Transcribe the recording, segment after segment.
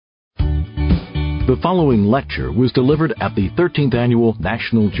The following lecture was delivered at the 13th Annual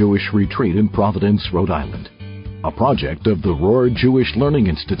National Jewish Retreat in Providence, Rhode Island, a project of the Rohr Jewish Learning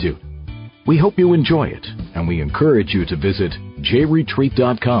Institute. We hope you enjoy it, and we encourage you to visit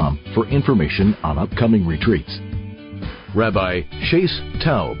jretreat.com for information on upcoming retreats. Rabbi Shais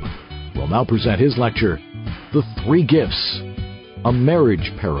Taub will now present his lecture, The Three Gifts, a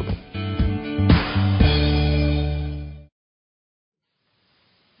Marriage Parable.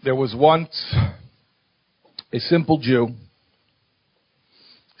 There was once a simple Jew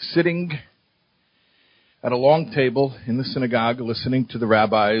sitting at a long table in the synagogue listening to the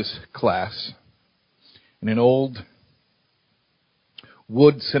rabbi's class in an old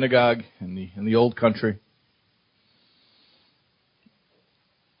wood synagogue in the old country.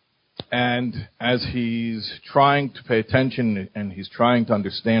 And as he's trying to pay attention and he's trying to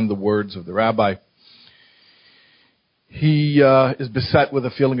understand the words of the rabbi, he is beset with a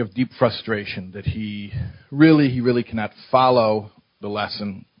feeling of deep frustration that he really cannot follow the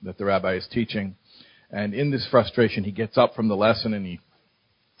lesson that the rabbi is teaching. And in this frustration, he gets up from the lesson and he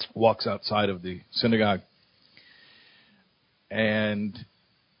walks outside of the synagogue. And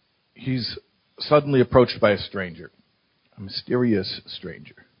he's suddenly approached by a stranger, a mysterious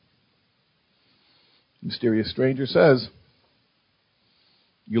stranger. The mysterious stranger says,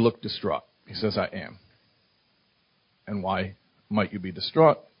 "You look distraught." He says, "I am." "And why might you be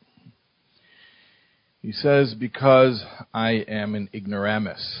distraught?" He says, "Because I am an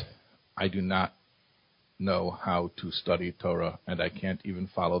ignoramus. I do not know how to study Torah, and I can't even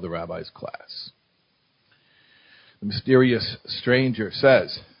follow the rabbi's class." The mysterious stranger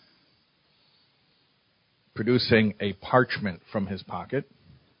says, producing a parchment from his pocket,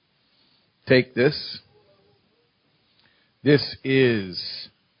 "Take this. This is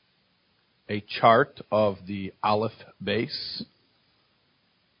a chart of the Aleph base,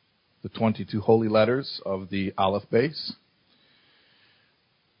 the 22 holy letters of the Aleph base.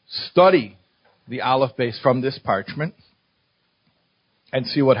 Study the Aleph base from this parchment and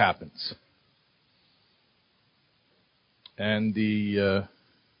see what happens." And the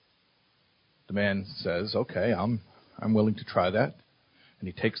man says, "Okay, I'm willing to try that." And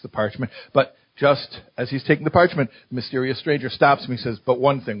he takes the parchment. But just as he's taking the parchment, the mysterious stranger stops him. He says, "But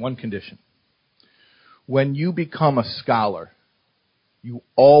one thing, one condition. When you become a scholar, you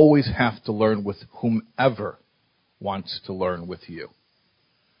always have to learn with whomever wants to learn with you."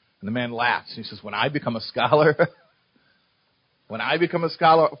 And the man laughs. He says, "When I become a scholar?" "When I become a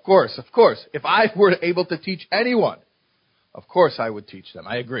scholar, of course. If I were able to teach anyone, of course I would teach them.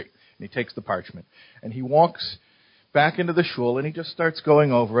 I agree." And he takes the parchment. And he walks back into the shul, and he just starts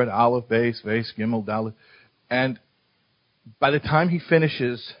going over it, Aleph, base, Gimel, Dalet. And by the time he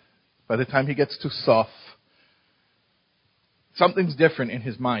finishes, by the time he gets to Sof, something's different in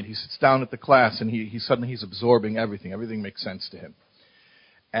his mind. He sits down at the class, and he's absorbing everything. Everything makes sense to him.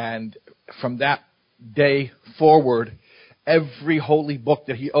 And from that day forward, every holy book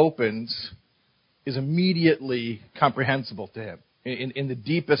that he opens is immediately comprehensible to him in the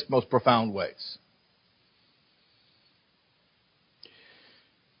deepest, most profound ways.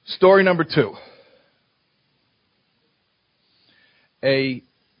 Story number 2. A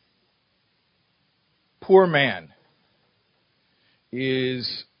poor man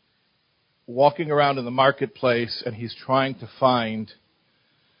is walking around in the marketplace, and he's trying to find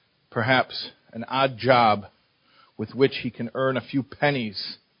perhaps an odd job with which he can earn a few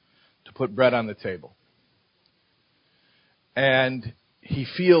pennies to put bread on the table. And he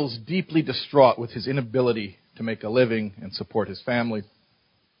feels deeply distraught with his inability to make a living and support his family.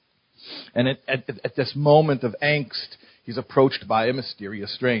 And at this moment of angst, he's approached by a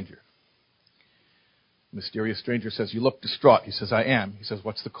mysterious stranger. The mysterious stranger says, "You look distraught." He says, "I am." He says,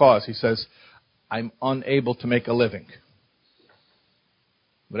 "What's the cause?" He says, "I'm unable to make a living.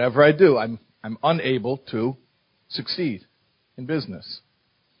 Whatever I do, I'm unable to succeed in business."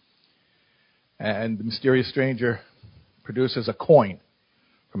 And the mysterious stranger produces a coin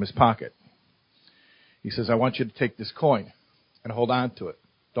from his pocket. He says, "I want you to take this coin and hold on to it.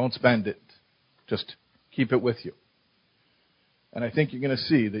 Don't spend it. Just keep it with you. And I think you're going to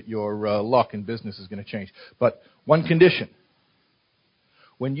see that your luck in business is going to change. But one condition.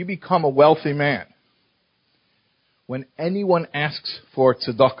 When you become a wealthy man, when anyone asks for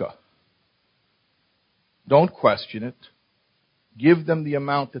tzedakah, don't question it. Give them the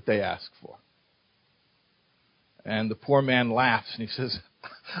amount that they ask for." And the poor man laughs and he says,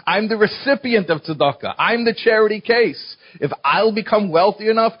 "I'm the recipient of tzedakah. I'm the charity case. If I'll become wealthy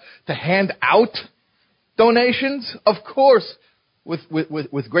enough to hand out donations, of course,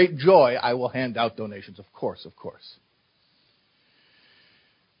 with great joy, I will hand out donations. Of course.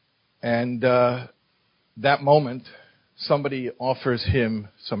 And that moment, somebody offers him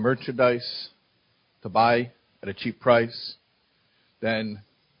some merchandise to buy at a cheap price. Then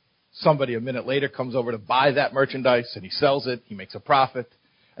somebody a minute later comes over to buy that merchandise, and he sells it, he makes a profit,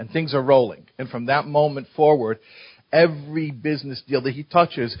 and things are rolling. And from that moment forward, every business deal that he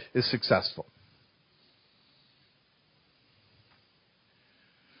touches is successful.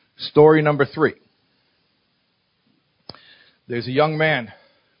 Story number 3. There's a young man,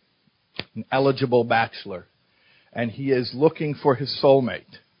 an eligible bachelor, and he is looking for his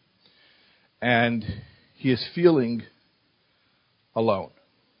soulmate. And he is feeling alone.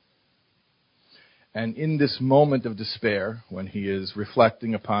 And in this moment of despair, when he is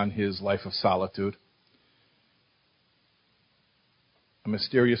reflecting upon his life of solitude, a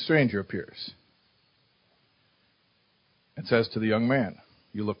mysterious stranger appears and says to the young man,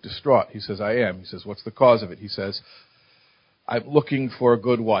 "You look distraught." He says, "I am." He says, "What's the cause of it?" He says, "I'm looking for a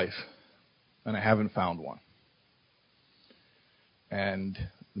good wife, and I haven't found one." And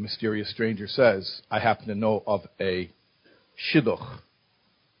the mysterious stranger says, "I happen to know of a shidduch,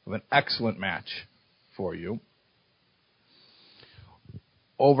 of an excellent match for you.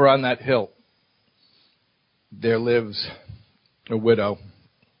 Over on that hill, there lives a widow,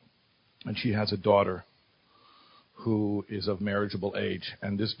 and she has a daughter who is of marriageable age.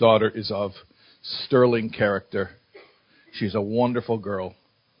 And this daughter is of sterling character. She's a wonderful girl,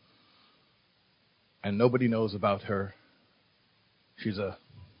 and nobody knows about her. She's a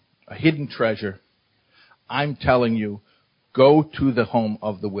hidden treasure. I'm telling you, go to the home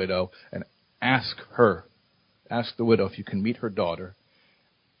of the widow and ask the widow if you can meet her daughter,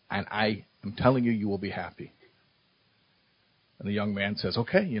 and I am telling you, you will be happy." And the young man says,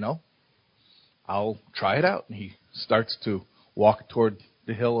 "Okay, I'll try it out." And he starts to walk toward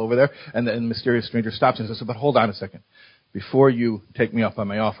the hill over there, and the mysterious stranger stops and says, "But hold on a second. Before you take me up on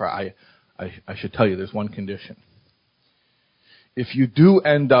my offer, I should tell you there's one condition. If you do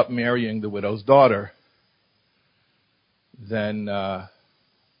end up marrying the widow's daughter, then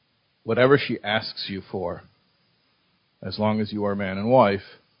whatever she asks you for, as long as you are man and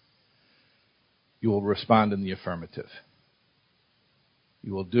wife, you will respond in the affirmative.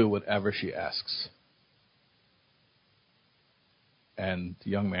 You will do whatever she asks." And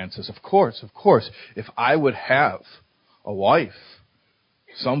the young man says, of course. If I would have a wife,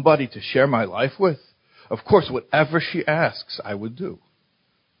 somebody to share my life with, of course, whatever she asks, I would do.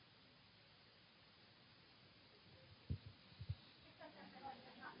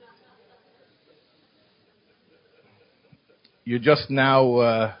 You're just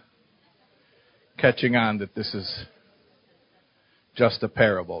now catching on that this is just a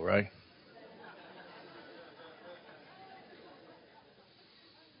parable, right?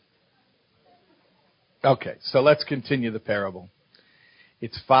 Okay, so let's continue the parable.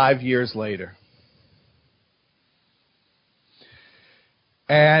 It's 5 years later.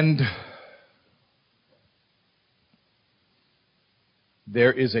 And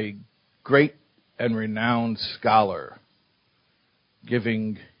there is a great and renowned scholar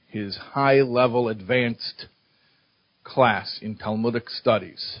giving his high-level advanced class in Talmudic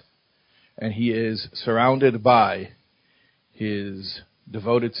studies. And he is surrounded by his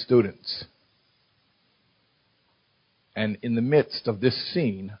devoted students. And in the midst of this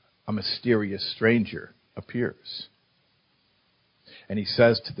scene, a mysterious stranger appears. And he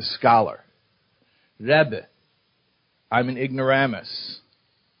says to the scholar, "Rebbe, I'm an ignoramus.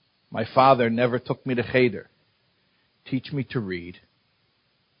 My father never took me to Cheder. Teach me to read."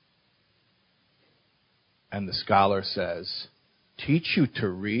 And the scholar says, "Teach you to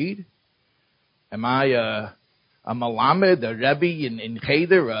read? Am I a Malamed, a Rebbe in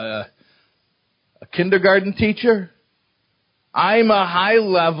Cheder, a kindergarten teacher? I'm a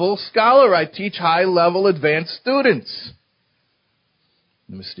high-level scholar. I teach high-level advanced students."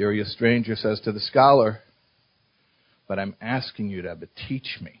 The mysterious stranger says to the scholar, "But I'm asking you, Rebbe,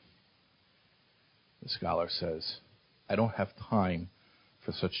 teach me." The scholar says, "I don't have time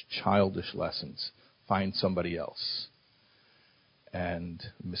for such childish lessons. Find somebody else." And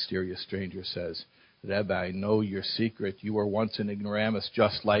the mysterious stranger says, "Rebbe, I know your secret. You were once an ignoramus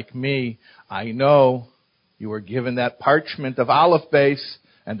just like me. I know. You were given that parchment of olive base,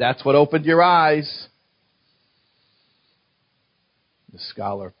 and that's what opened your eyes." The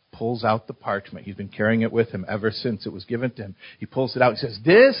scholar pulls out the parchment. He's been carrying it with him ever since it was given to him. He pulls it out. He says,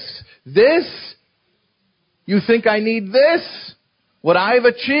 This? You think I need this? What I've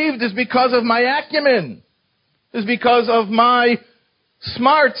achieved is because of my acumen. Is because of my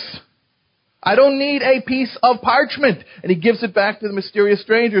smarts. I don't need a piece of parchment." And he gives it back to the mysterious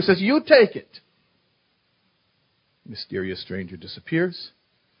stranger and says, "You take it." The mysterious stranger disappears.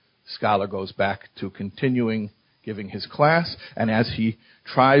 Scholar goes back to continuing giving his class, and as he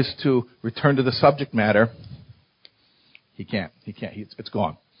tries to return to the subject matter, he can't. It's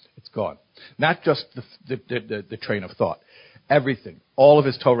gone. It's gone. Not just the train of thought. Everything. All of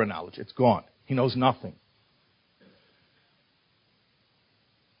his Torah knowledge. It's gone. He knows nothing.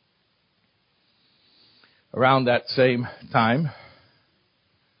 Around that same time,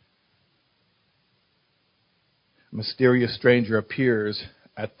 a mysterious stranger appears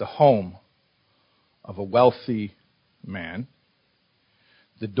at the home of a wealthy man.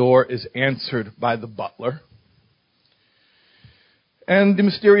 The door is answered by the butler. And the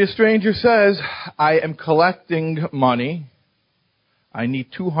mysterious stranger says, I am collecting money. I need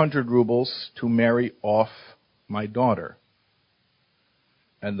 200 rubles to marry off my daughter.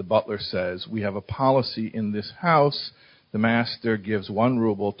 And the butler says, we have a policy in this house. The master gives 1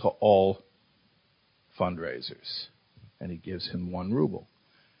 ruble to all fundraisers. And he gives him 1 ruble.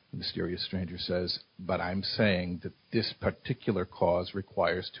 The mysterious stranger says, but I'm saying that this particular cause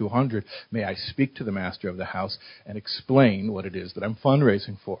requires 200. May I speak to the master of the house and explain what it is that I'm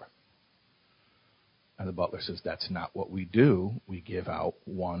fundraising for? And the butler says, that's not what we do. We give out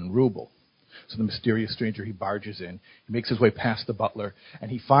 1 ruble. So the mysterious stranger, he barges in. He makes his way past the butler, and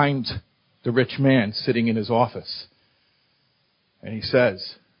he finds the rich man sitting in his office. And he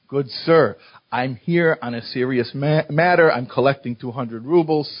says, good sir, I'm here on a serious matter. I'm collecting 200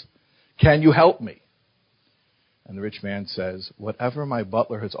 rubles. Can you help me? And the rich man says, whatever my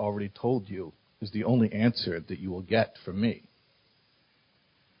butler has already told you is the only answer that you will get from me.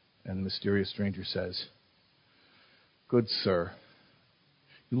 And the mysterious stranger says, good sir,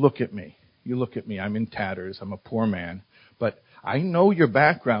 you look at me. You look at me. I'm in tatters. I'm a poor man. But I know your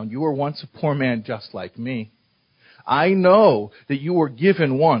background. You were once a poor man just like me. I know that you were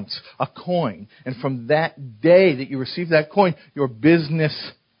given once a coin. And from that day that you received that coin, your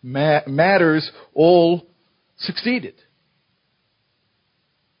business matters all succeeded.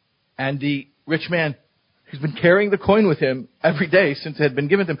 And the rich man, he's been carrying the coin with him every day since it had been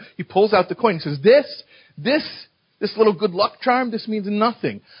given to him. He pulls out the coin and says, this little good luck charm, this means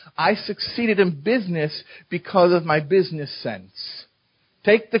nothing. I succeeded in business because of my business sense.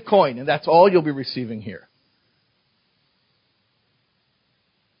 Take the coin, and that's all you'll be receiving here.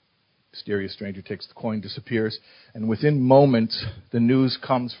 Mysterious stranger takes the coin, disappears, and within moments, the news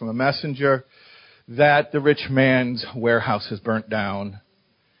comes from a messenger that the rich man's warehouse has burnt down.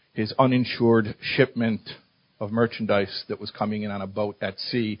 His uninsured shipment of merchandise that was coming in on a boat at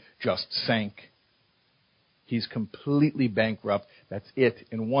sea just sank. He's completely bankrupt. That's it.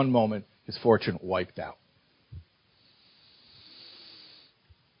 In one moment, his fortune wiped out.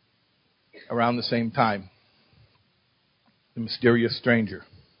 Around the same time, the mysterious stranger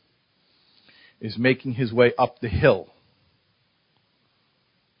is making his way up the hill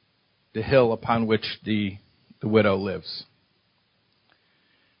upon which the widow lives.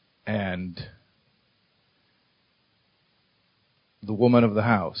 And the woman of the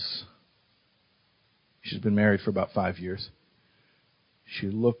house, she's been married for about 5 years. She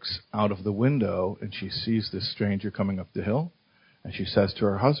looks out of the window and she sees this stranger coming up the hill, and she says to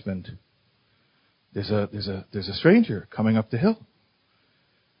her husband, "There's a stranger coming up the hill.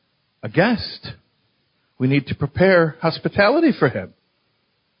 A guest. We need to prepare hospitality for him."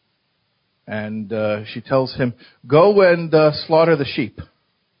 And she tells him, "Go and slaughter the sheep,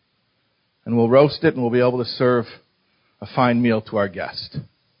 and we'll roast it, and we'll be able to serve a fine meal to our guest."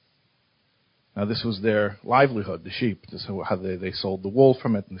 Now, this was their livelihood, the sheep. This is how they sold the wool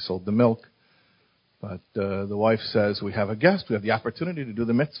from it, and they sold the milk. But the wife says, "We have a guest. We have the opportunity to do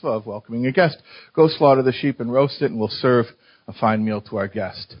the mitzvah of welcoming a guest. Go slaughter the sheep and roast it, and we'll serve a fine meal to our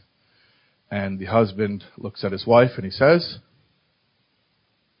guest." And the husband looks at his wife, and he says,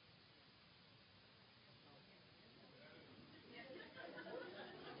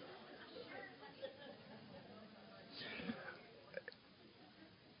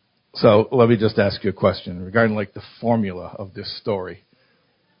 so let me just ask you a question regarding like the formula of this story.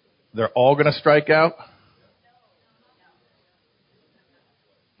 They're all going to strike out?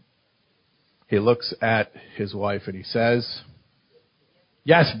 He looks at his wife and he says,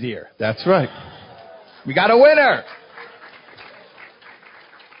 "Yes, dear, that's right. We got a winner."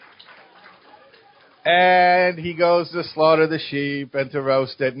 And he goes to slaughter the sheep and to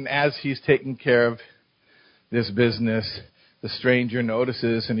roast it. And as he's taking care of this business, the stranger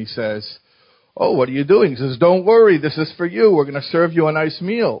notices and he says, "Oh, what are you doing?" He says, "Don't worry, this is for you. We're going to serve you a nice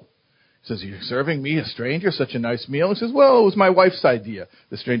meal." He says, "You're serving me, a stranger, such a nice meal?" He says, "Well, it was my wife's idea."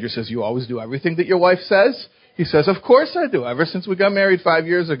 The stranger says, "You always do everything that your wife says?" He says, "Of course I do, ever since we got married 5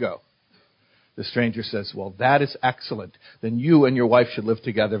 years ago." The stranger says, well, that is excellent. Then you and your wife should live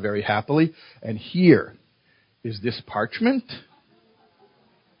together very happily. And here is this parchment.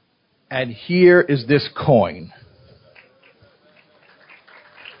 And here is this coin.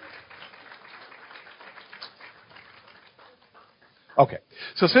 Okay,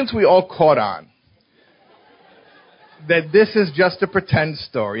 so since we all caught on that this is just a pretend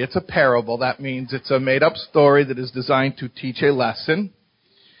story, it's a parable, that means it's a made-up story that is designed to teach a lesson.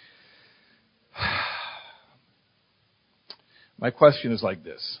 My question is like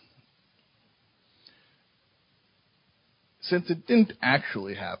this. Since it didn't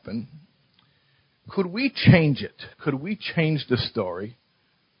actually happen, could we change it? Could we change the story?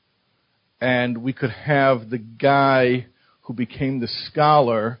 And we could have the guy who became the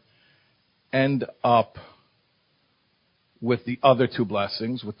scholar end up with the other two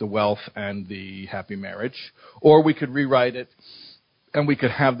blessings, with the wealth and the happy marriage. Or we could rewrite it, and we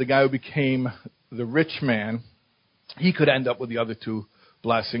could have the guy who became the rich man, he could end up with the other two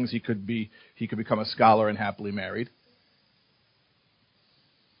blessings. He could become a scholar and happily married.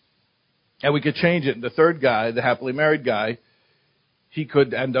 And we could change it. The third guy, the happily married guy, he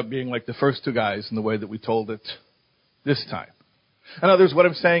could end up being like the first two guys in the way that we told it this time. In other words, what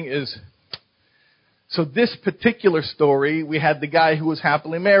I'm saying is, so this particular story, we had the guy who was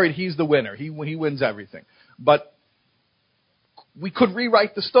happily married. He's the winner. He wins everything. But we could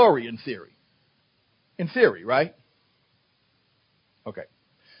rewrite the story in theory. In theory, right? Okay.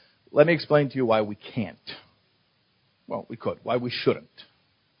 Let me explain to you why we can't. Well, we could. Why we shouldn't.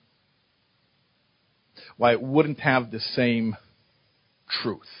 Why it wouldn't have the same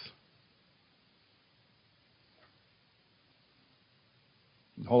truth.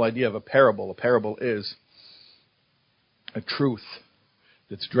 The whole idea of a parable is a truth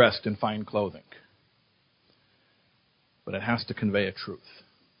that's dressed in fine clothing. But it has to convey a truth.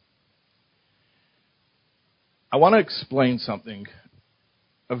 I want to explain something,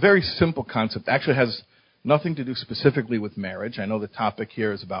 a very simple concept. Actually has nothing to do specifically with marriage. I know the topic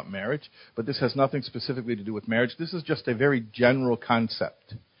here is about marriage, but this has nothing specifically to do with marriage. This is just a very general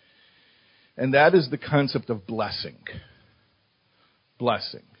concept. And that is the concept of blessing.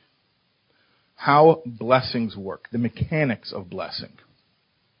 Blessing. How blessings work. The mechanics of blessing.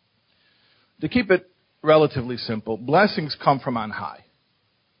 To keep it relatively simple, blessings come from on high.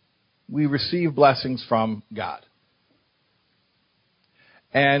 We receive blessings from God.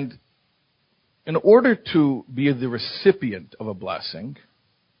 And in order to be the recipient of a blessing,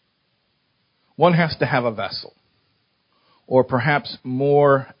 one has to have a vessel. Or perhaps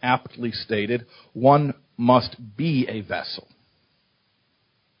more aptly stated, one must be a vessel.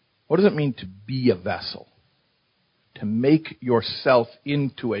 What does it mean to be a vessel? To make yourself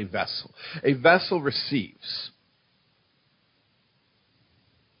into a vessel. A vessel receives.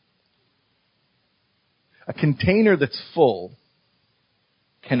 A container that's full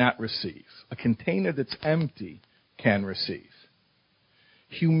cannot receive. A container that's empty can receive.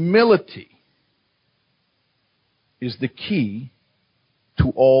 Humility is the key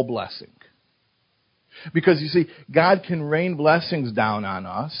to all blessing. Because you see, God can rain blessings down on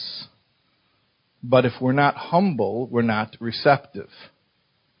us, but if we're not humble, we're not receptive.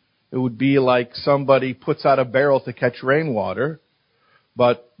 It would be like somebody puts out a barrel to catch rainwater,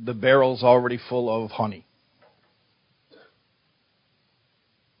 but the barrel's already full of honey.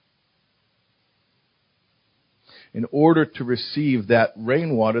 In order to receive that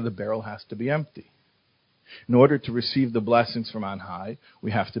rainwater, the barrel has to be empty. In order to receive the blessings from on high,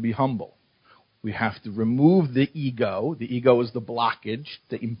 we have to be humble. We have to remove the ego. The ego is the blockage,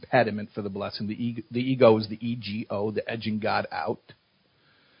 the impediment for the blessing. The ego is the ego, the edging God out.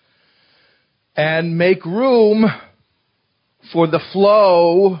 And make room for the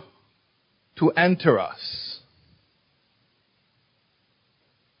flow to enter us.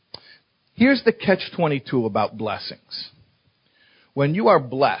 Here's the catch-22 about blessings. When you are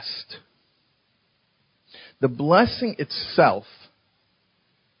blessed, the blessing itself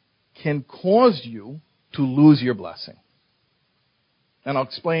can cause you to lose your blessing. And I'll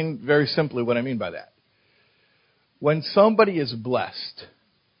explain very simply what I mean by that. When somebody is blessed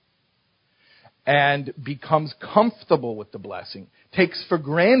and becomes comfortable with the blessing, takes for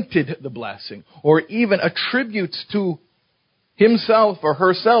granted the blessing, or even attributes to himself or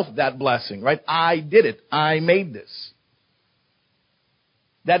herself that blessing, right? I did it. I made this.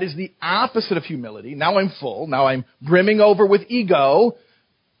 That is the opposite of humility. Now I'm full. Now I'm brimming over with ego.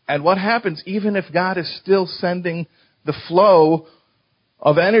 And what happens, even if God is still sending the flow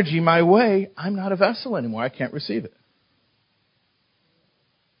of energy my way, I'm not a vessel anymore. I can't receive it.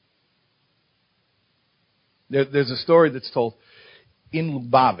 There's a story that's told. in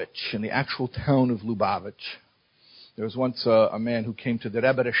Lubavitch, in the actual town of Lubavitch, there was once a man who came to the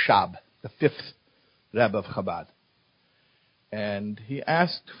Rebbe Rashab, the fifth Rebbe of Chabad. And he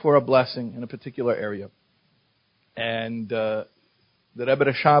asked for a blessing in a particular area. And the Rebbe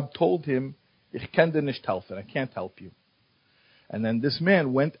Rashab told him, "Ich kann dir nicht helfen, I can't help you." And then this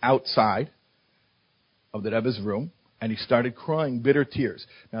man went outside of the Rebbe's room, and he started crying bitter tears.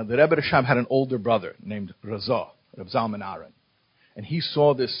 Now, the Rebbe Rashab had an older brother named Razah, Reb Zalman Aaron. And he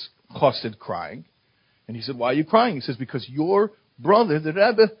saw this chassid crying, and he said, "Why are you crying?" He says, "Because your brother, the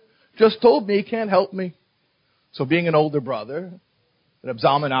Rebbe, just told me he can't help me." So being an older brother, Reb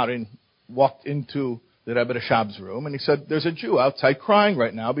Zalman Aaron walked into the Rebbe Rashab's room, and he said, "There's a Jew outside crying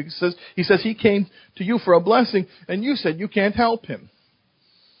right now because he says he came to you for a blessing, and you said you can't help him."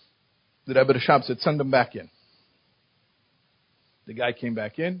 The Rebbe Rashab said, "Send him back in." The guy came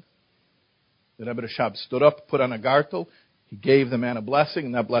back in. The Rebbe Rashab stood up, put on a gartel. He gave the man a blessing,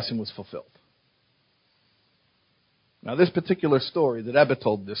 and that blessing was fulfilled. Now, this particular story, the Rebbe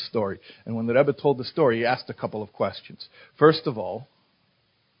told this story. And when the Rebbe told the story, he asked a couple of questions. First of all,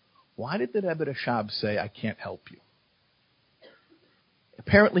 why did the Rebbe Rashab say, "I can't help you"?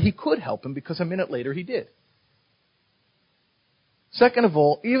 Apparently, he could help him because a minute later he did. Second of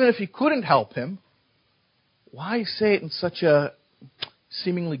all, even if he couldn't help him, why say it in such a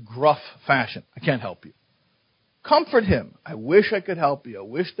seemingly gruff fashion? "I can't help you." Comfort him. "I wish I could help you. I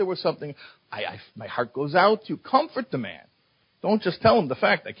wish there was something. My heart goes out to you." Comfort the man. Don't just tell him the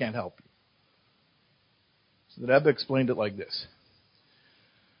fact, "I can't help you." So the Rebbe explained it like this.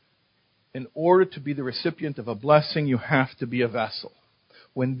 In order to be the recipient of a blessing, you have to be a vessel.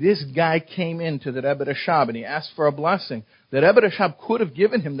 When this guy came into the Rebbe Rashab and he asked for a blessing, the Rebbe Rashab could have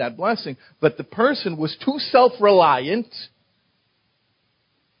given him that blessing, but the person was too self-reliant.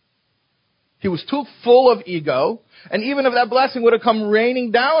 He was too full of ego, and even if that blessing would have come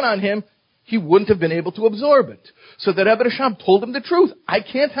raining down on him, he wouldn't have been able to absorb it. So the Rebbe Rashab told him the truth. "I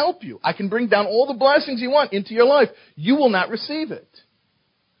can't help you. I can bring down all the blessings you want into your life. You will not receive it."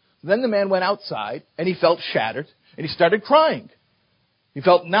 Then the man went outside, and he felt shattered, and he started crying. He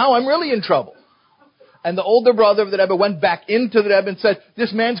felt, "Now I'm really in trouble." And the older brother of the Rebbe went back into the Rebbe and said,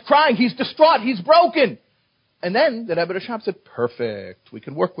 "This man's crying. He's distraught. He's broken." And then the Rebbe Rashab said, "Perfect. We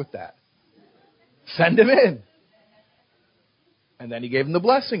can work with that. Send him in." And then he gave him the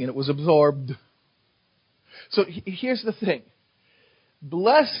blessing, and it was absorbed. So here's the thing.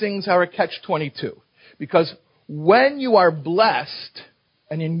 Blessings are a catch-22. Because when you are blessed,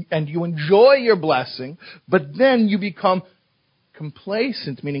 and you enjoy your blessing, but then you become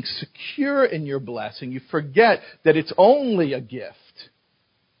complacent, meaning secure in your blessing, you forget that it's only a gift.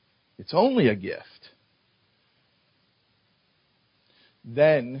 It's only a gift.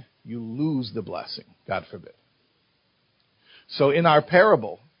 Then you lose the blessing, God forbid. So in our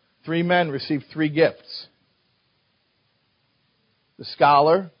parable, 3 men received 3 gifts. The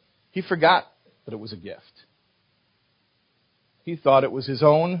scholar, he forgot that it was a gift. He thought it was his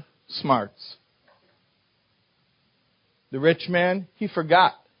own smarts. The rich man, he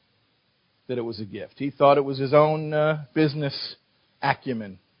forgot that it was a gift. He thought it was his own business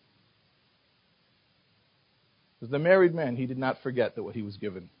acumen. The married man, he did not forget that what he was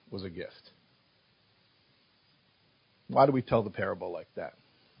given was a gift. Why do we tell the parable like that?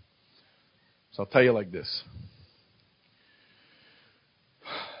 So I'll tell you like this.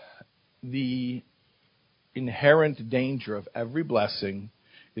 The inherent danger of every blessing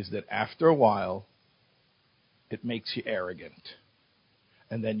is that after a while, it makes you arrogant.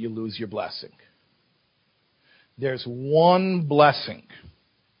 And then you lose your blessing. There's one blessing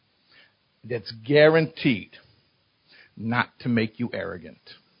that's guaranteed not to make you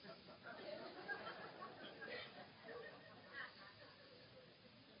arrogant.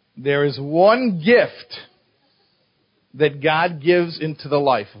 There is one gift that God gives into the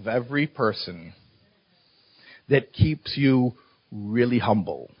life of every person that keeps you really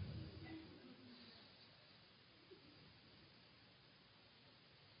humble.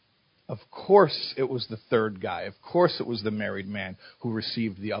 Of course it was the third guy. Of course it was the married man who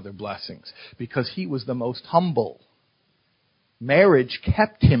received the other blessings, because he was the most humble. Marriage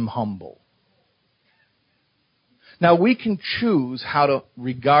kept him humble. Now we can choose how to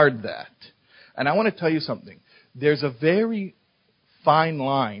regard that. And I want to tell you something. There's a very fine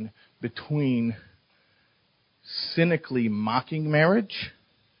line between cynically mocking marriage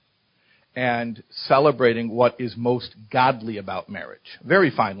and celebrating what is most godly about marriage. Very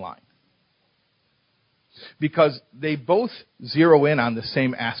fine line. Because they both zero in on the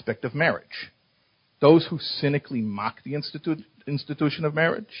same aspect of marriage. Those who cynically mock the institution of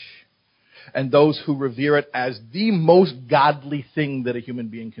marriage, and those who revere it as the most godly thing that a human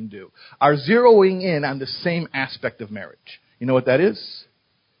being can do are zeroing in on the same aspect of marriage. You know what that is?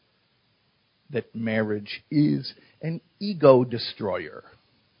 That marriage is an ego destroyer.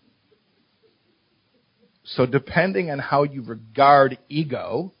 So depending on how you regard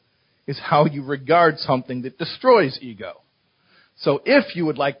ego is how you regard something that destroys ego. So if you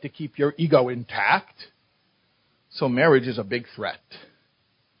would like to keep your ego intact, so marriage is a big threat.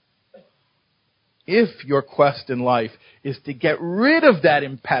 If your quest in life is to get rid of that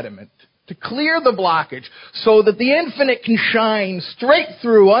impediment, to clear the blockage so that the infinite can shine straight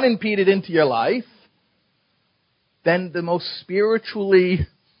through, unimpeded into your life, then the most spiritually,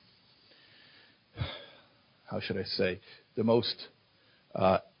 the most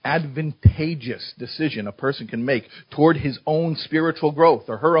advantageous decision a person can make toward his own spiritual growth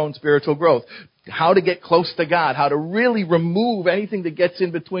or her own spiritual growth, how to get close to God, how to really remove anything that gets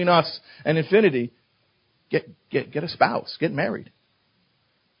in between us and infinity, get a spouse, get married.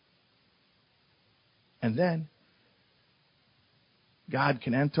 And then God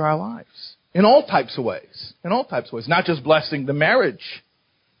can enter our lives in all types of ways. In all types of ways. Not just blessing the marriage,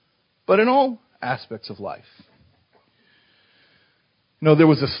 but in all aspects of life. You know, there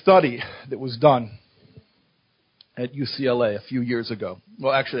was a study that was done at UCLA a few years ago.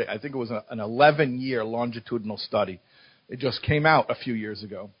 Well, actually, I think it was an 11-year longitudinal study. It just came out a few years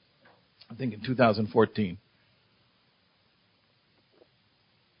ago, I think in 2014.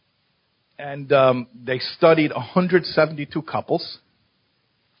 And they studied 172 couples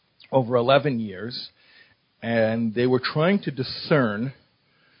over 11 years, and they were trying to discern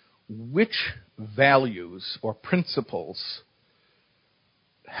which values or principles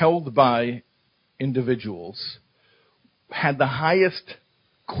held by individuals had the highest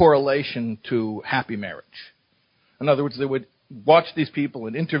correlation to happy marriage. In other words, they would watch these people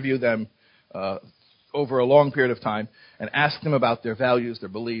and interview them over a long period of time and ask them about their values, their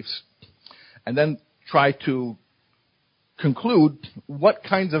beliefs, and then try to conclude what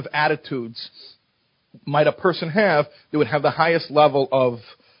kinds of attitudes might a person have that would have the highest level of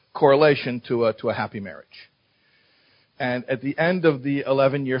correlation to a happy marriage. And at the end of the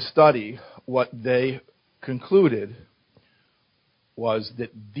 11-year study, what they concluded was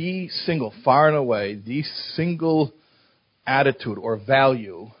that far and away, the single attitude or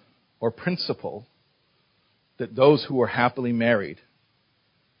value or principle that those who were happily married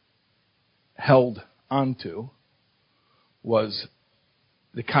held onto was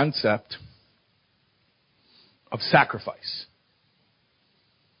the concept of sacrifice.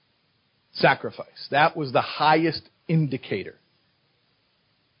 Sacrifice. That was the highest indicator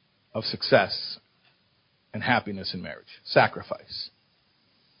of success and happiness in marriage. Sacrifice.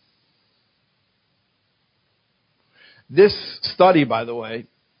 This study, by the way,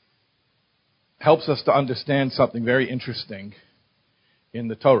 helps us to understand something very interesting in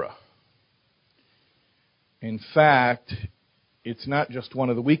the Torah. In fact, it's not just one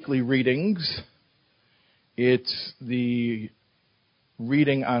of the weekly readings. It's the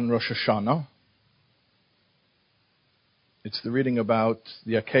reading on Rosh Hashanah. It's the reading about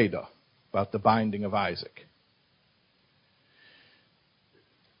the Akedah, about the binding of Isaac.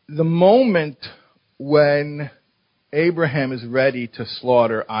 The moment when Abraham is ready to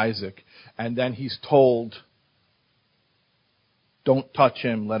slaughter Isaac, and then he's told, don't touch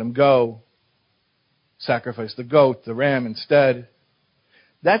him, let him go, sacrifice the goat, the ram instead.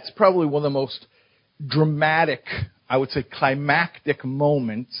 That's probably one of the most dramatic, I would say climactic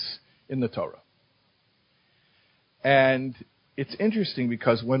moments in the Torah. And it's interesting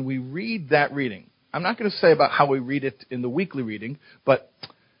because when we read that reading, I'm not going to say about how we read it in the weekly reading, but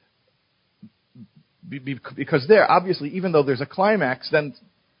because there, obviously, even though there's a climax, then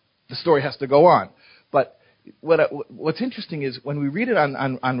the story has to go on. But what's interesting is when we read it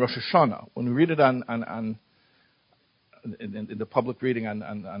on Rosh Hashanah, when we read it in the public reading on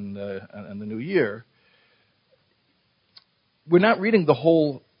the New Year, we're not reading the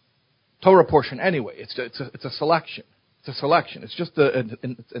whole Torah portion anyway. It's a selection. It's a selection. It's just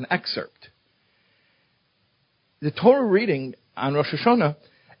an excerpt. The Torah reading on Rosh Hashanah,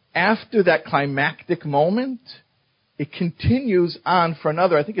 after that climactic moment, it continues on for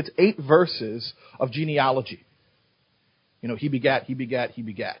another, I think it's 8 verses of genealogy. You know, he begat, he begat, he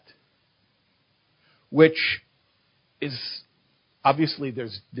begat. Which is, obviously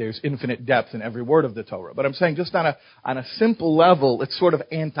there's infinite depth in every word of the Torah. But I'm saying just on a simple level, it's sort of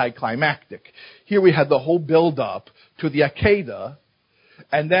anticlimactic. Here we had the whole build-up to the Akedah,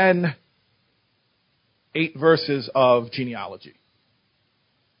 and then 8 verses of genealogy.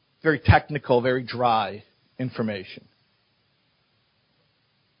 Very technical, very dry information.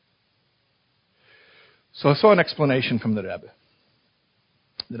 So I saw an explanation from the Rebbe.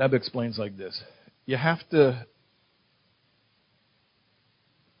 The Rebbe explains like this. You have to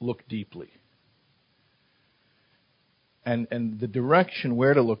look deeply. And the direction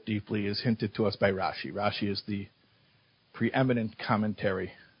where to look deeply is hinted to us by Rashi. Rashi is the preeminent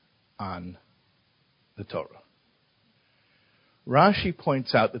commentary on the Torah. Rashi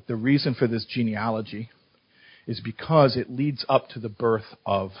points out that the reason for this genealogy is because it leads up to the birth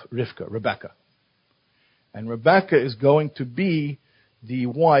of Rebekah. And Rebekah is going to be the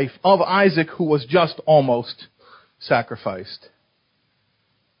wife of Isaac, who was just almost sacrificed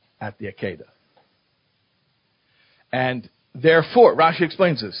at the Akedah. And therefore, Rashi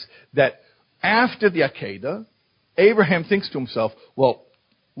explains this, that after the Akedah, Abraham thinks to himself, well,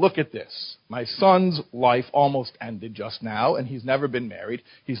 look at this. My son's life almost ended just now, and he's never been married.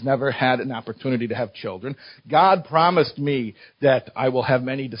 He's never had an opportunity to have children. God promised me that I will have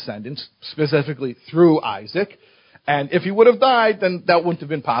many descendants, specifically through Isaac. And if he would have died, then that wouldn't have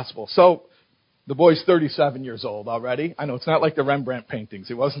been possible. So the boy's 37 years old already. I know it's not like the Rembrandt paintings.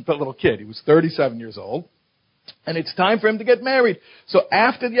 He wasn't a little kid. He was 37 years old. And it's time for him to get married. So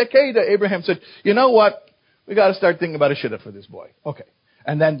after the Akedah, Abraham said, you know what? We got to start thinking about a shidduch for this boy. Okay.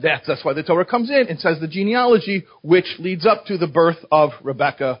 And then that's why the Torah comes in and says the genealogy, which leads up to the birth of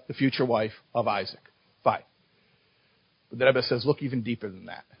Rebekah, the future wife of Isaac. Fine. But the Rebbe says, look even deeper than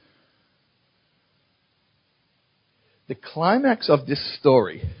that. The climax of this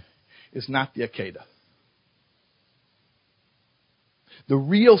story is not the Akedah. The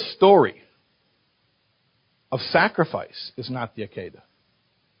real story of sacrifice is not the Akedah.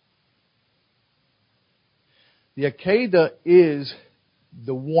 The Akedah is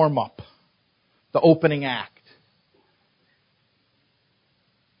the warm-up, the opening act.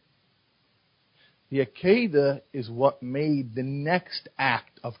 The Akedah is what made the next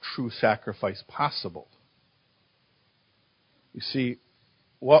act of true sacrifice possible. You see,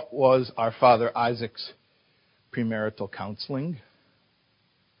 what was our father Isaac's premarital counseling?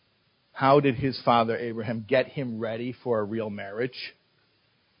 How did his father Abraham get him ready for a real marriage?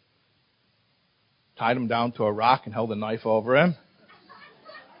 Tied him down to a rock and held a knife over him.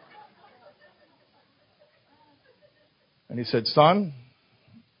 And he said, son,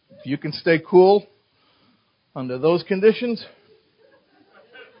 if you can stay cool under those conditions,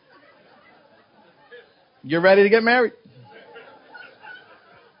 you're ready to get married.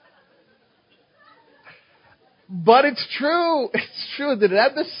 But it's true. It's true. The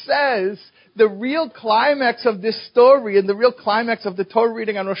Rebbe says the real climax of this story and the real climax of the Torah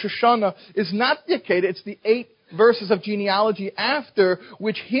reading on Rosh Hashanah is not the Akedah. It's the 8 verses of genealogy after,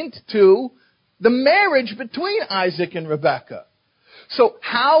 which hint to the marriage between Isaac and Rebekah. So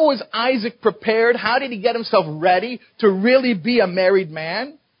how was Isaac prepared? How did he get himself ready to really be a married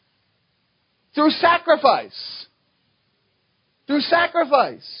man? Through sacrifice. Through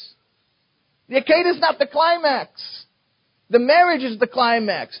sacrifice. The Akedah is not the climax. The marriage is the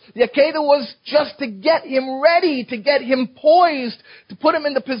climax. The Akedah was just to get him ready, to get him poised, to put him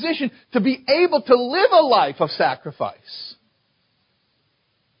in the position to be able to live a life of sacrifice.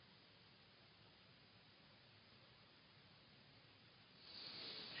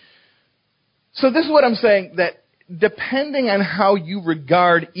 So this is what I'm saying, that depending on how you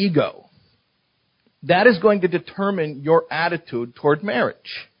regard ego, that is going to determine your attitude toward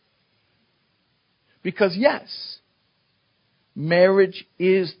marriage. Because yes, marriage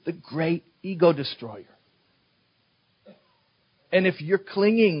is the great ego destroyer. And if you're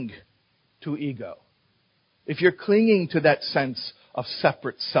clinging to ego, if you're clinging to that sense of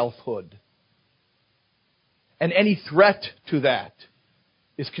separate selfhood, and any threat to that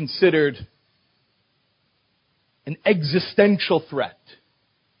is considered an existential threat,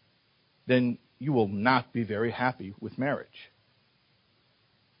 then you will not be very happy with marriage.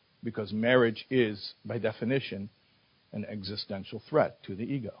 Because marriage is, by definition, an existential threat to the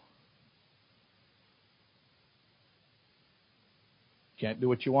ego. You can't do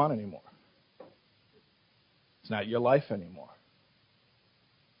what you want anymore. It's not your life anymore.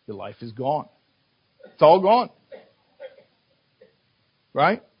 Your life is gone. It's all gone.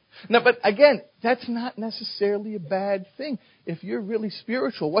 Right? Now, but again, that's not necessarily a bad thing. If you're really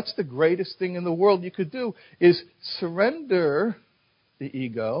spiritual, what's the greatest thing in the world you could do is surrender the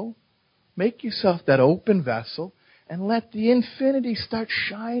ego, make yourself that open vessel, and let the infinity start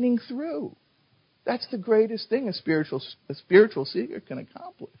shining through. That's the greatest thing a spiritual seeker can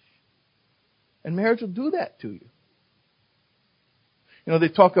accomplish. And marriage will do that to you. You know, they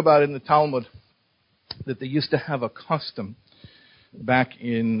talk about in the Talmud that they used to have a custom back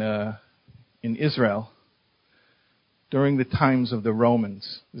in Israel during the times of the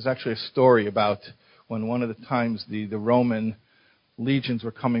Romans. There's actually a story about when one of the times the Roman legions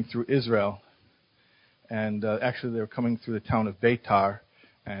were coming through Israel, and actually they were coming through the town of Beitar,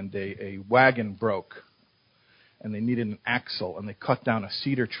 and a wagon broke, and they needed an axle, and they cut down a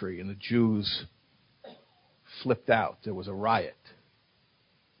cedar tree, and the Jews flipped out. There was a riot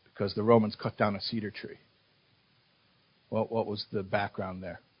because the Romans cut down a cedar tree. Well, what was the background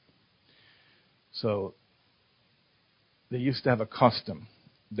there? So they used to have a custom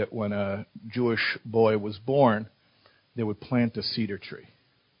that when a Jewish boy was born, they would plant a cedar tree.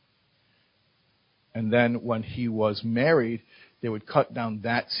 And then when he was married, they would cut down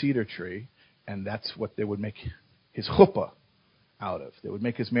that cedar tree, and that's what they would make his chuppah out of. They would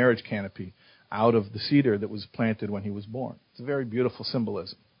make his marriage canopy out of the cedar that was planted when he was born. It's a very beautiful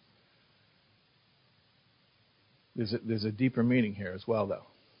symbolism. There's a deeper meaning here as well, though.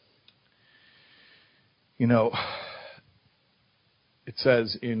 You know, it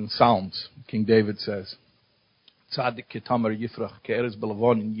says in Psalms, King David says, Tzadik ketamar yifrach ke'erez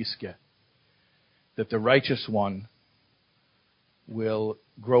belavonin yiskeh, that the righteous one will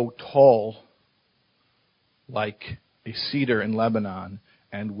grow tall like a cedar in Lebanon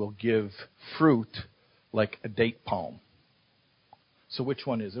and will give fruit like a date palm. So which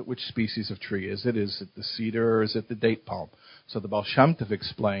one is it? Which species of tree is it? Is it the cedar or is it the date palm? So the Baal Shem Tov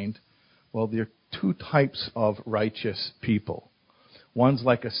explained, well, there are two types of righteous people. One's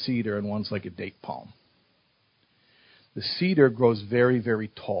like a cedar and one's like a date palm. The cedar grows very, very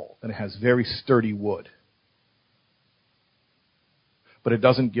tall and it has very sturdy wood. But it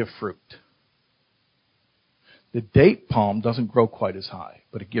doesn't give fruit. The date palm doesn't grow quite as high,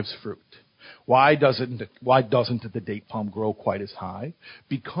 but it gives fruit. Why doesn't the date palm grow quite as high?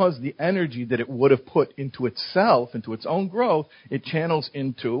 Because the energy that it would have put into itself, into its own growth, it channels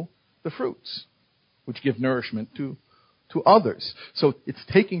into the fruits, which give nourishment to others. So it's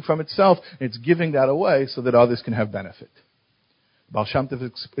taking from itself and it's giving that away so that others can have benefit. Baal Shem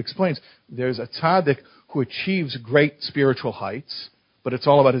Tov explains there's a tzaddik who achieves great spiritual heights, but it's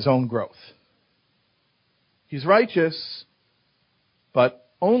all about his own growth. He's righteous, but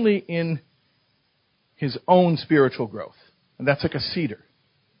only in his own spiritual growth. And that's like a cedar.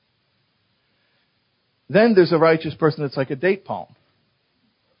 Then there's a righteous person that's like a date palm.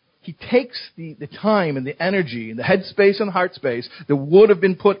 He takes the time and the energy and the head space and the heart space that would have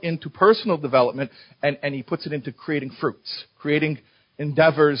been put into personal development and he puts it into creating fruits, creating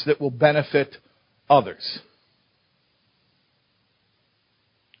endeavors that will benefit others.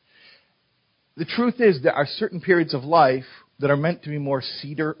 The truth is there are certain periods of life that are meant to be more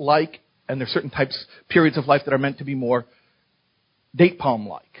cedar-like, and there are certain periods of life that are meant to be more date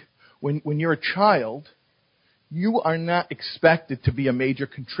palm-like. When you're a child, you are not expected to be a major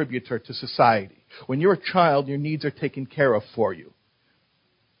contributor to society. When you're a child, your needs are taken care of for you.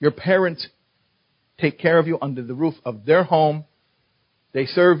 Your parents take care of you under the roof of their home. They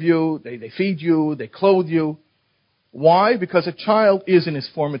serve you, they feed you, they clothe you. Why? Because a child is in his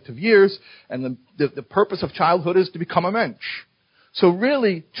formative years, and the purpose of childhood is to become a mensch. So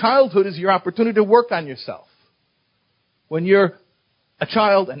really, childhood is your opportunity to work on yourself. When you're a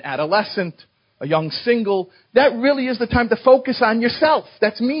child, an adolescent, a young single, that really is the time to focus on yourself.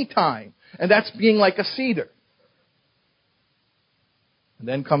 That's me time. And that's being like a cedar. And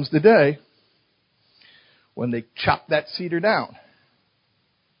then comes the day when they chop that cedar down.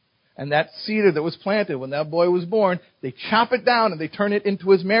 And that cedar that was planted when that boy was born, they chop it down and they turn it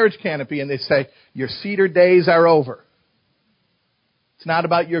into his marriage canopy and they say, your cedar days are over. It's not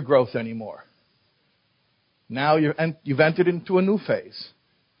about your growth anymore. Now you've entered into a new phase.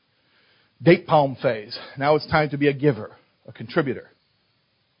 Date palm phase. Now it's time to be a giver, a contributor.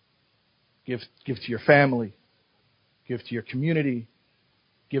 Give to your family. Give to your community.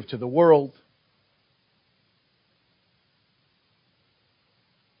 Give to the world.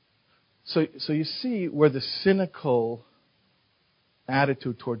 So you see where the cynical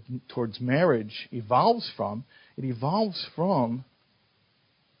attitude towards marriage evolves from. It evolves from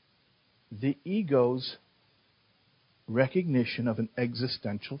the ego's recognition of an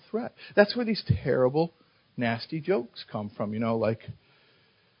existential threat. That's where these terrible, nasty jokes come from. You know, like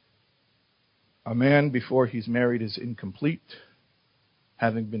a man before he's married is incomplete.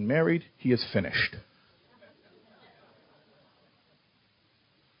 Having been married, he is finished.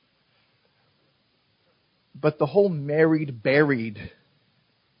 But the whole married, buried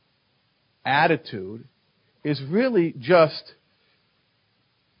attitude is really just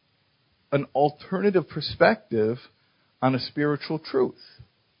an alternative perspective on a spiritual truth.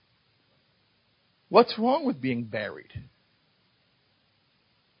 What's wrong with being buried?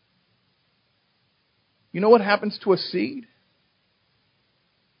 You know what happens to a seed?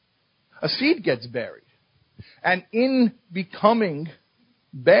 A seed gets buried. And in becoming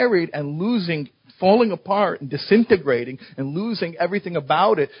buried and losing, falling apart and disintegrating and losing everything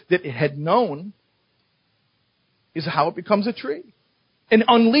about it that it had known is how it becomes a tree. And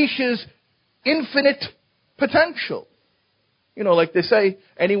unleashes infinite potential. You know, like they say,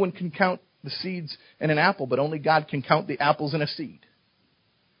 anyone can count the seeds in an apple, but only God can count the apples in a seed.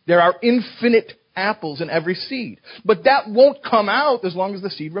 There are infinite apples in every seed. But that won't come out as long as the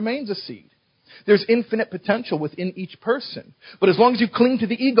seed remains a seed. There's infinite potential within each person. But as long as you cling to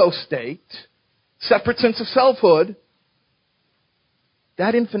the ego state, separate sense of selfhood,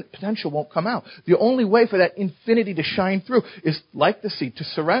 that infinite potential won't come out. The only way for that infinity to shine through is, like the seed, to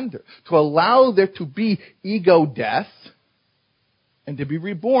surrender. To allow there to be ego death and to be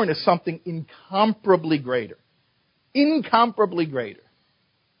reborn as something incomparably greater. Incomparably greater.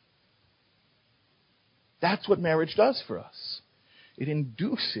 That's what marriage does for us. It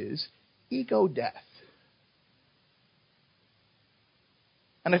induces ego death.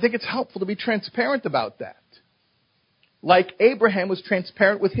 And I think it's helpful to be transparent about that. Like Abraham was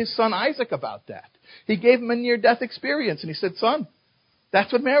transparent with his son Isaac about that. He gave him a near-death experience and he said, son,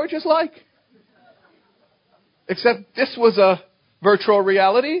 that's what marriage is like. Except this was a virtual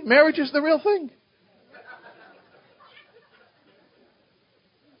reality. Marriage is the real thing.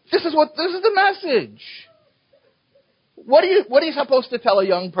 This is the message. What are you supposed to tell a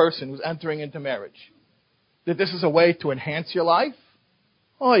young person who's entering into marriage? That this is a way to enhance your life?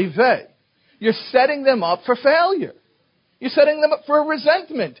 Oy vey. You're setting them up for failure. You're setting them up for a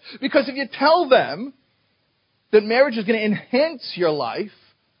resentment. Because if you tell them that marriage is going to enhance your life,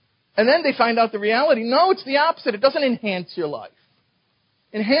 and then they find out the reality, no, it's the opposite. It doesn't enhance your life.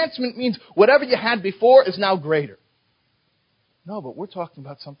 Enhancement means whatever you had before is now greater. No, but we're talking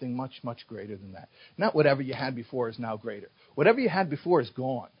about something much, much greater than that. Not whatever you had before is now greater. Whatever you had before is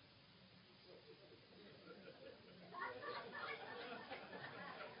gone.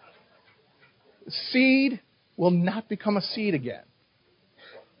 Seed will not become a seed again.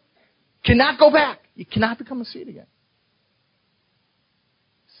 Cannot go back. You cannot become a seed again.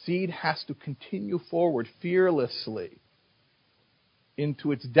 Seed has to continue forward fearlessly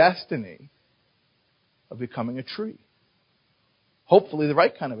into its destiny of becoming a tree. Hopefully the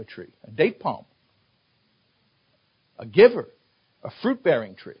right kind of a tree. A date palm. A giver. A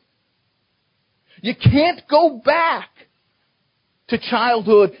fruit-bearing tree. You can't go back to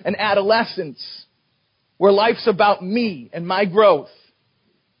childhood and adolescence where life's about me and my growth.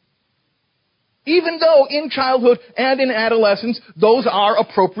 Even though in childhood and in adolescence, those are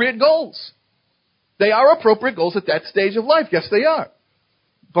appropriate goals. They are appropriate goals at that stage of life. Yes, they are.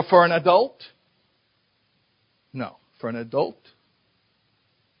 But for an adult, no. For an adult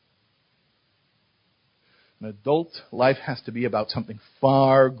life has to be about something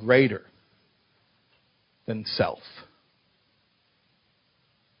far greater than self.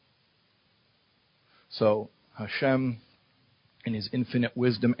 So Hashem, in His infinite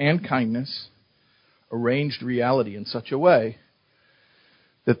wisdom and kindness, arranged reality in such a way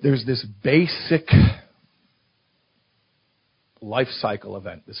that there's this basic life cycle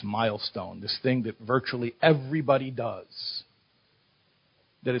event, this milestone, this thing that virtually everybody does,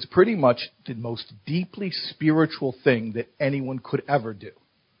 that is pretty much the most deeply spiritual thing that anyone could ever do.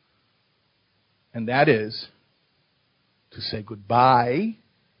 And that is to say goodbye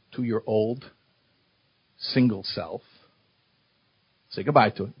to your old single self. Say goodbye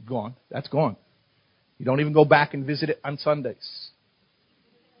to it. Gone. That's gone. You don't even go back and visit it on Sundays.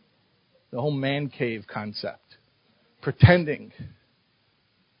 The whole man cave concept. Pretending.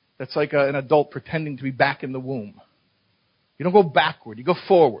 That's like an adult pretending to be back in the womb. You don't go backward. You go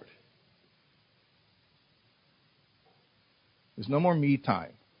forward. There's no more me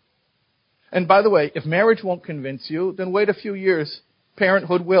time. And by the way, if marriage won't convince you, then wait a few years.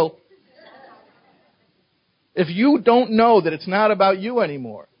 Parenthood will. If you don't know that it's not about you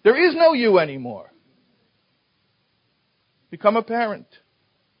anymore, there is no you anymore. Become a parent.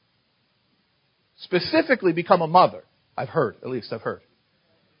 Specifically, become a mother. I've heard.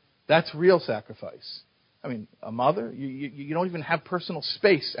 That's real sacrifice. I mean, a mother, you don't even have personal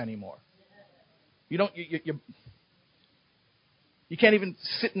space anymore. You can't even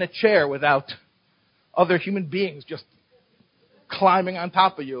sit in a chair without other human beings just climbing on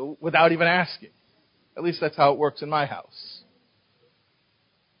top of you without even asking. At least that's how it works in my house.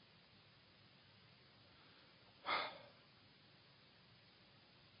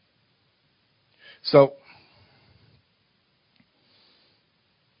 So,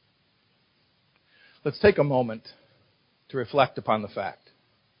 let's take a moment to reflect upon the fact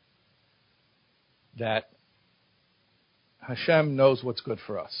that Hashem knows what's good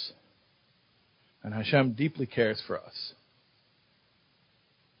for us. And Hashem deeply cares for us.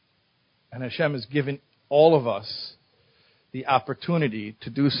 And Hashem has given all of us the opportunity to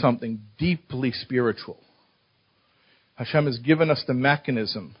do something deeply spiritual. Hashem has given us the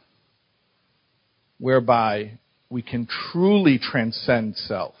mechanism whereby we can truly transcend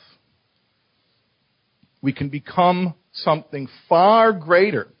self. We can become something far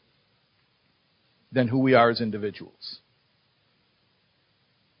greater than who we are as individuals.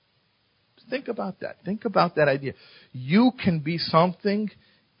 Think about that. Think about that idea. You can be something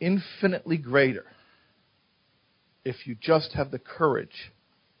infinitely greater if you just have the courage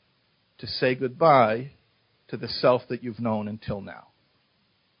to say goodbye to the self that you've known until now.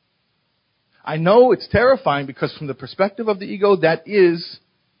 I know it's terrifying because from the perspective of the ego, that is,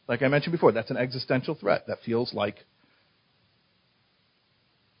 like I mentioned before, that's an existential threat. That feels like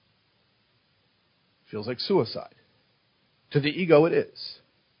suicide. To the ego it is.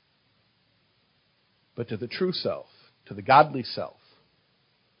 But to the true self, to the godly self,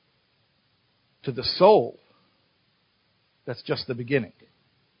 to the soul, that's just the beginning.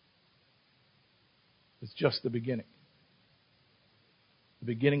 It's just the beginning. The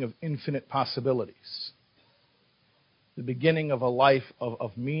beginning of infinite possibilities. The beginning of a life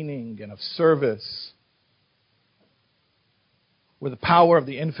of meaning and of service, where the power of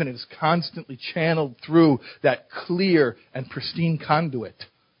the infinite is constantly channeled through that clear and pristine conduit.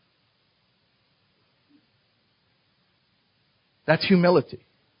 That's humility.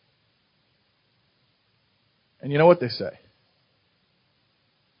 And you know what they say?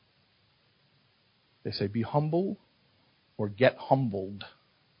 They say, be humble or get humbled.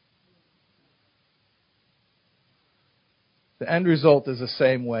 The end result is the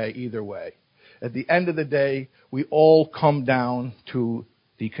same way either way. At the end of the day, we all come down to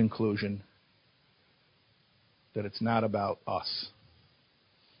the conclusion that it's not about us.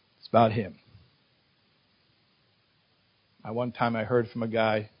 It's about Him. One time I heard from a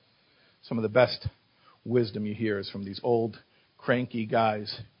guy, some of the best wisdom you hear is from these old, cranky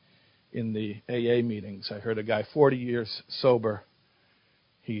guys in the AA meetings. I heard a guy 40 years sober.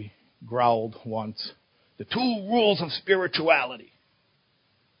 He growled once, the 2 rules of spirituality.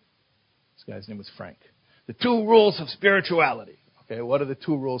 This guy's name was Frank. The 2 rules of spirituality. Okay, what are the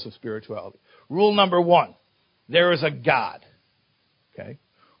 2 rules of spirituality? Rule number 1, there is a God. Okay.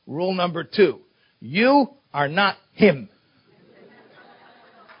 Rule number 2, you are not Him.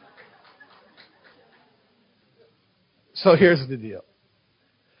 So here's the deal.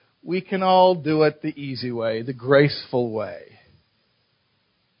 We can all do it the easy way, the graceful way.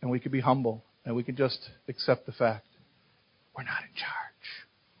 And we can be humble. And we can just accept the fact we're not in charge.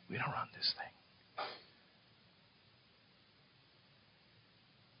 We don't run this thing.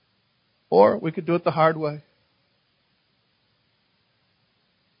 Or we could do it the hard way.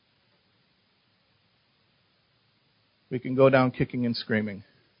 We can go down kicking and screaming,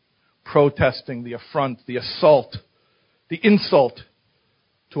 protesting the affront, the assault, the insult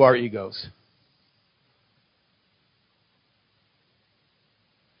to our egos.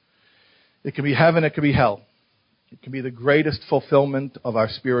 It can be heaven, it can be hell. It can be the greatest fulfillment of our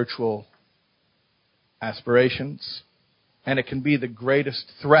spiritual aspirations, and it can be the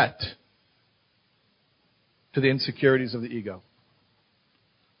greatest threat to the insecurities of the ego.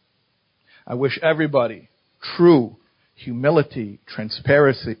 I wish everybody true humility,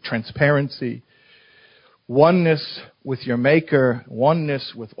 transparency, oneness with your Maker,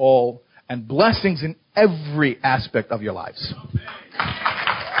 oneness with all, and blessings in every aspect of your lives.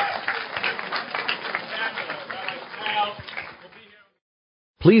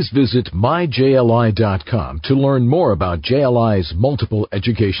 Please visit myjli.com to learn more about JLI's multiple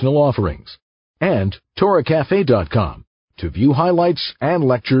educational offerings, and TorahCafe.com to view highlights and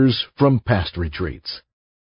lectures from past retreats.